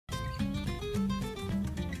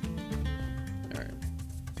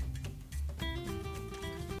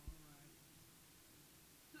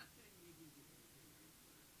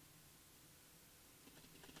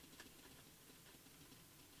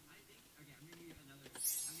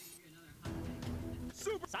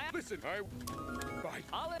Listen, bye.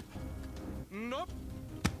 Olive. Nope.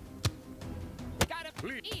 Got him.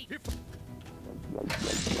 Please. Eat.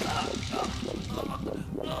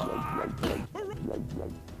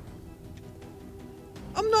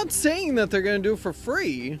 I'm not saying that they're gonna do it for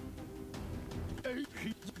free.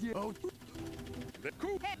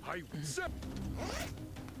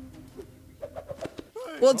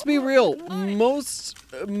 Let's be real.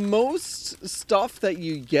 Most stuff that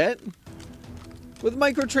you get with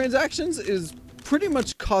microtransactions is pretty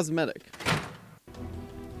much cosmetic.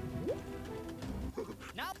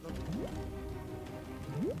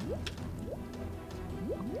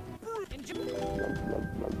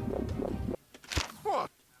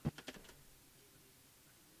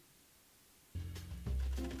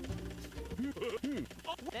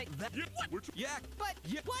 Yeah, but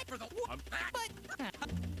what for the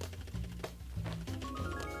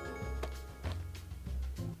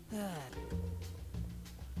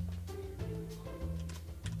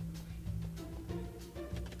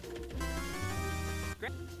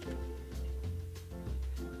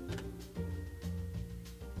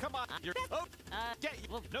Come on, you're get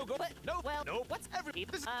well, no go but no well no what's every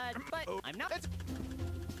this but I'm not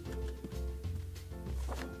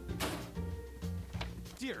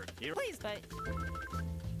dear here please but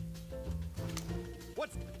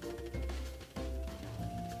what's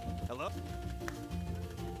hello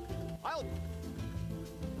I'll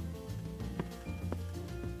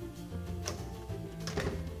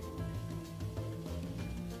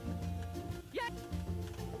yeah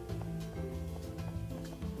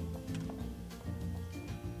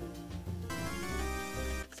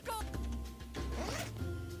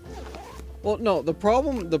Well, no, the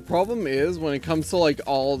problem is when it comes to like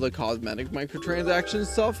all the cosmetic microtransaction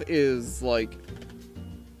stuff is like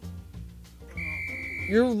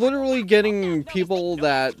you're literally getting people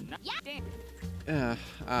that I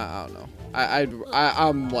don't know.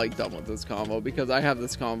 I'm like done with this combo because I have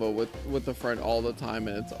this combo with a friend all the time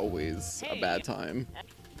and it's always a bad time.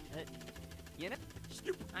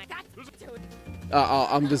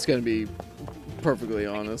 I'm just gonna be perfectly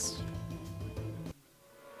honest.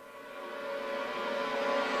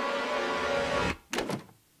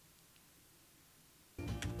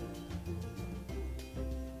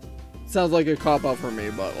 Sounds like a cop-out for me,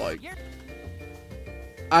 but like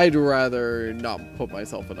I'd rather not put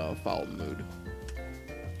myself in a foul mood.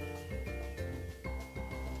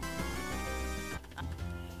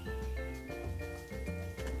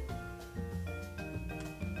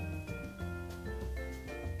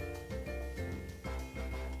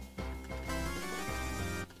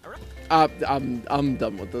 I'm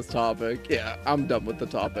done with this topic. Yeah, I'm done with the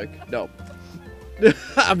topic. No.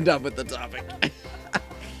 I'm done with the topic.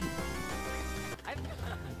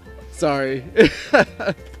 Sorry. Here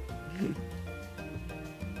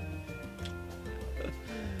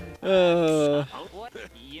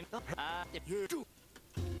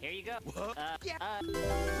you go.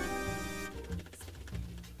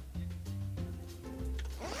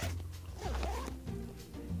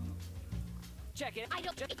 Check it. I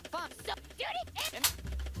don't just fun. So duty and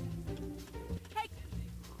hey.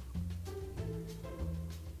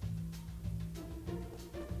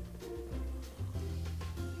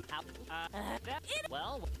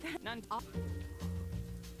 Well, none. I'll.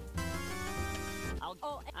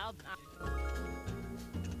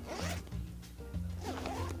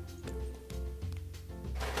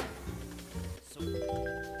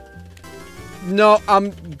 No,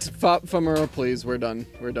 Fumara, please, we're done.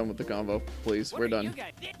 We're done with the combo. Please, we're done.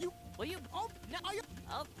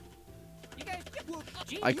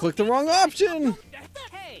 I clicked the wrong option!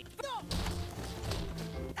 Hey!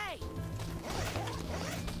 Hey!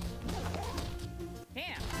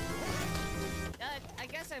 Damn. I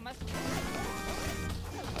guess I must.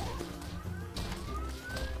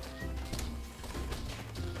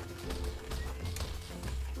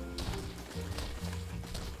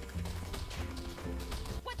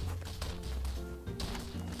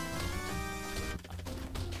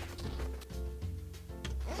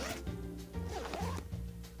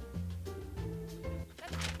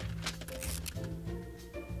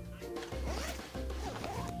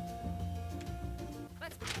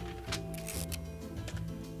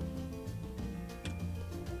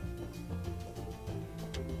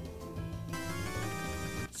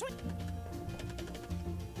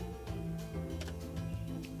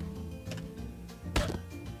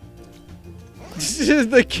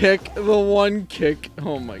 The kick, the one kick.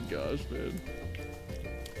 Oh my gosh, man.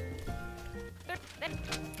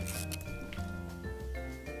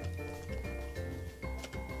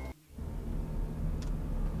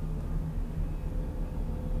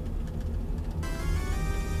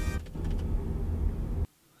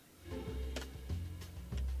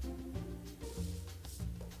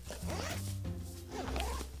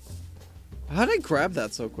 How'd I grab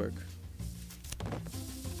that so quick?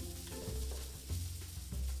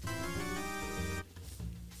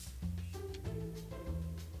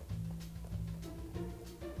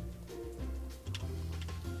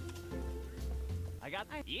 I got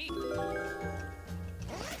yeet.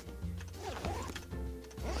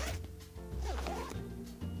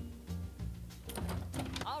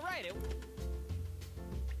 All right.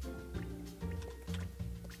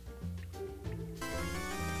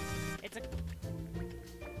 It's a.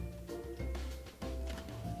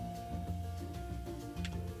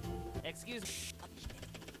 Excuse me.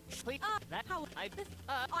 Please. That how it's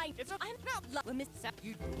a. I'm not. Let me set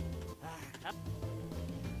you.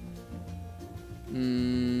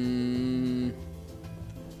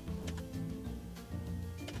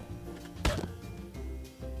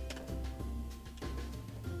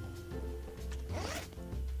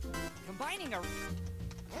 Combining a. A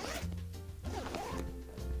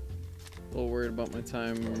little worried about my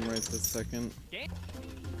time right this second. Okay.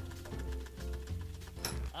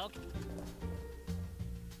 Okay.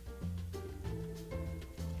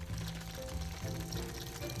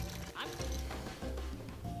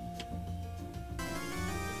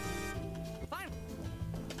 Fine.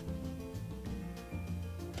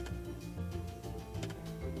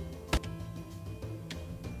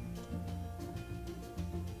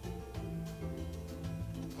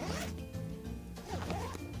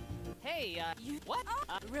 Hey, you what?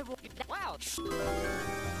 Rebel. Wow.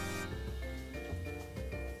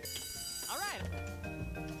 All right.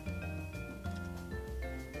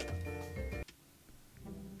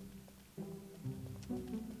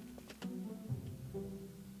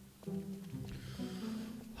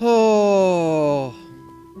 Oh,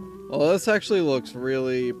 well, this actually looks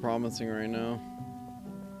really promising right now.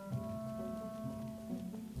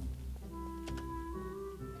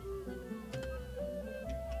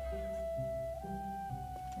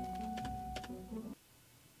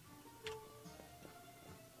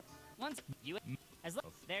 Once you as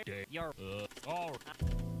long there you're all.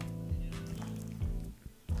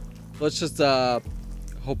 Let's just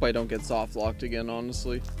hope I don't get soft locked again,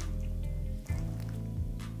 honestly.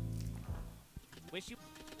 Wish you.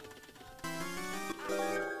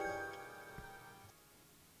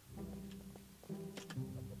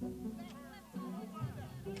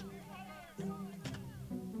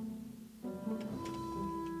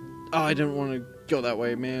 Oh, I didn't want to go that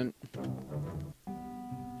way, man.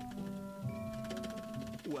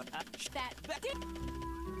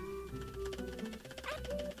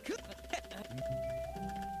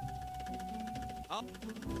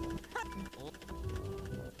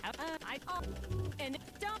 And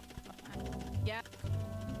don't. Yeah.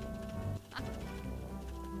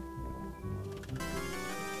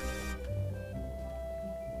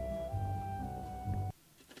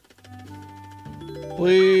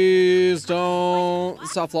 Please don't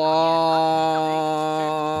soft lock.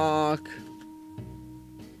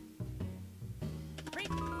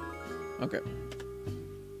 Okay.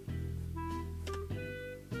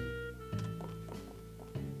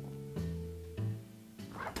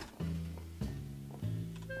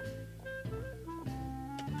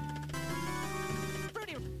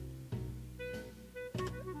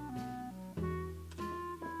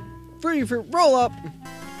 Fruity fruit roll up.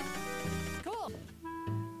 Cool.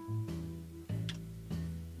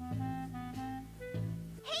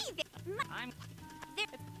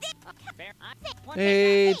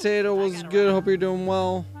 Hey, Tato, what's good? Hope you're doing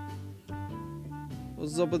well.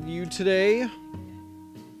 What's up with you today?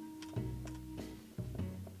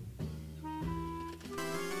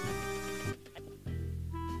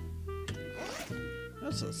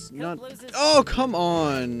 That's a not. Oh, come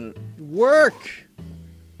on. Work.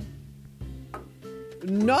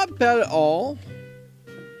 Not bad at all.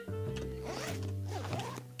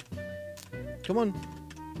 Come on.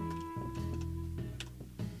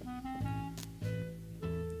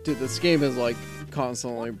 Dude, this game is like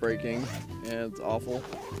constantly breaking and it's awful.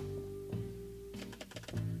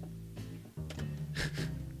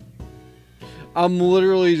 I'm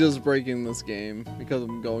literally just breaking this game because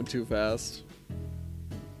I'm going too fast.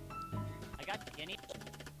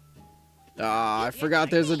 Ah, I forgot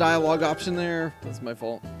there's a dialogue option there. That's my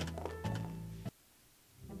fault.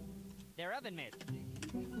 They're oven mitts.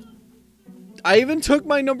 I even took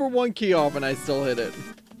my #1 key off and I still hit it.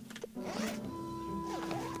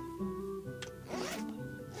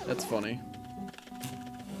 That's funny.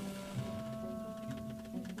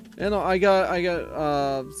 And I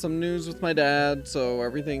got some news with my dad, so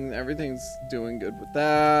everything's doing good with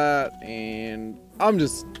that, and I'm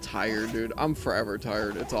just tired, dude. I'm forever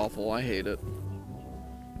tired. It's awful. I hate it.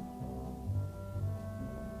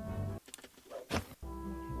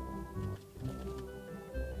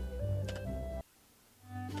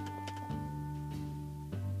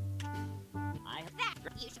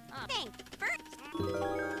 Think first.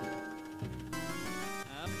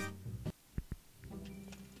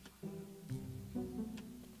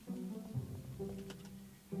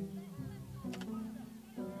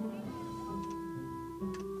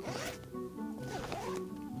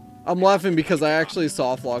 I'm laughing because I actually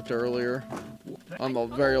soft locked earlier on the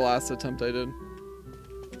very last attempt I did.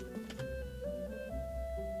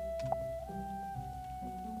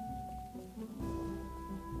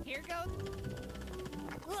 Here goes.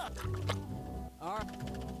 Look. All right.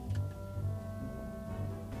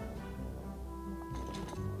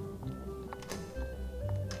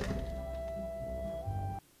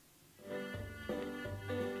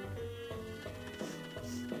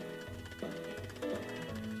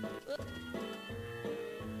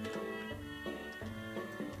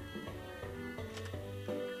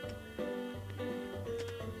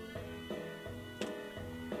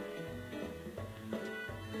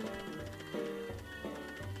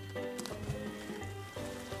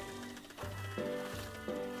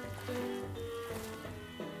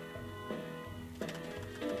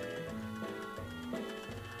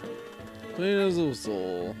 Clean as a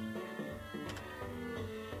soul.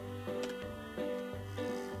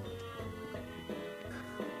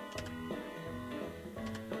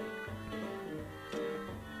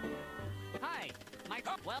 Hi, my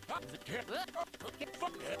well.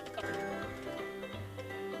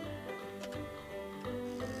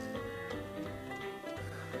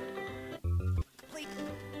 Please.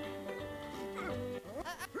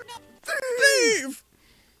 Thief!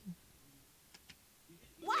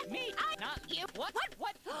 What? Me? Not you. What?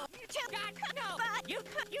 What? You two got no. You.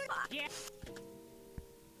 Yeah.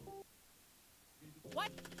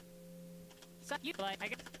 What? So you like? I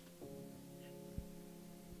guess.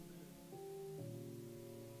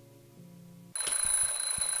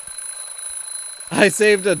 I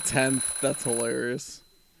saved a 10th. That's hilarious.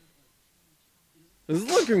 This is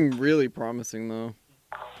looking really promising, though.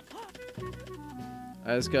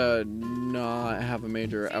 I just gotta not have a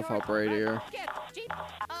major F-up right here.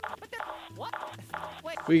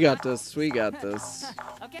 We got this. We got this.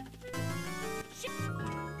 Okay.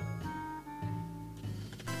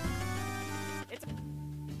 It's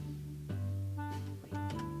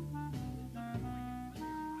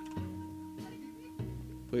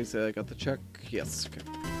Please say I got the check. Yes. Okay.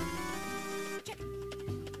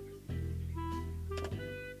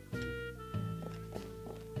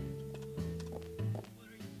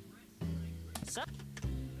 so.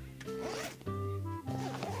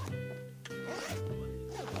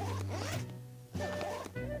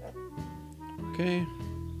 Okay.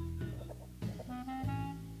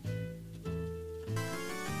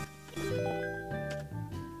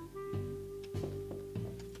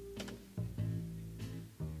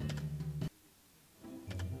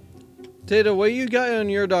 Tata, what you got on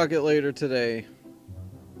your docket later today?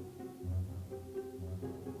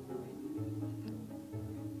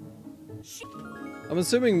 I'm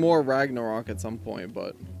assuming more Ragnarok at some point,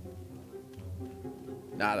 but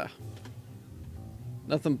nada.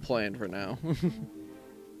 Nothing planned for now.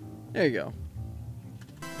 There you go.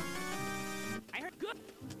 I heard good.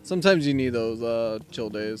 Sometimes you need those chill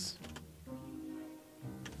days.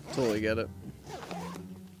 Totally get it.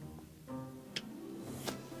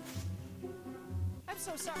 I'm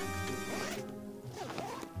so sorry.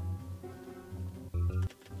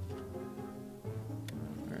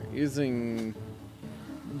 Alright, using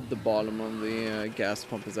the bottom of the gas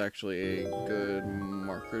pump is actually a good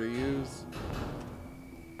marker to use.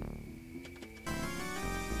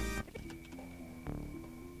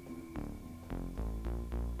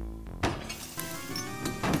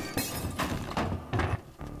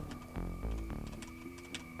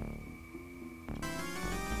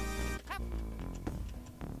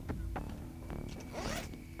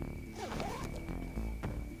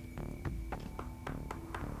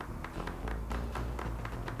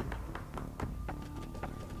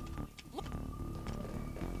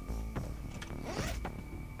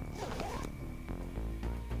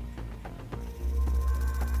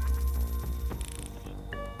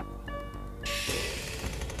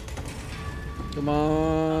 Come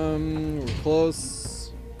on, we're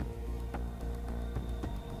close.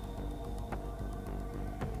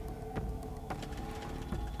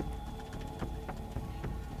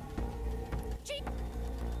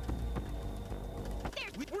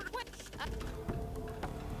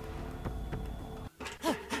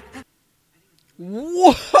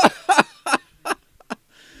 What?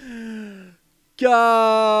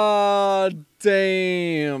 God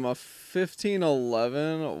damn, a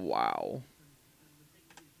 1511? Wow.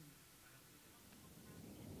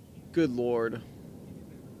 Good lord.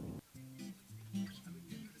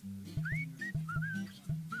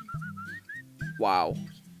 Wow.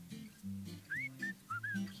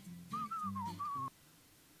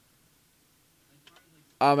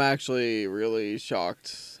 I'm actually really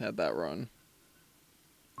shocked at that run.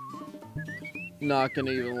 Not gonna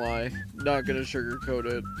even lie. Not gonna sugarcoat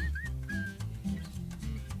it.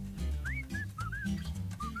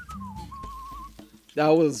 That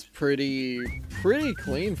was pretty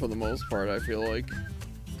clean for the most part, I feel like.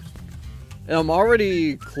 And I'm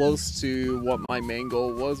already close to what my main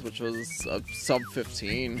goal was, which was a sub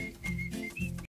 15.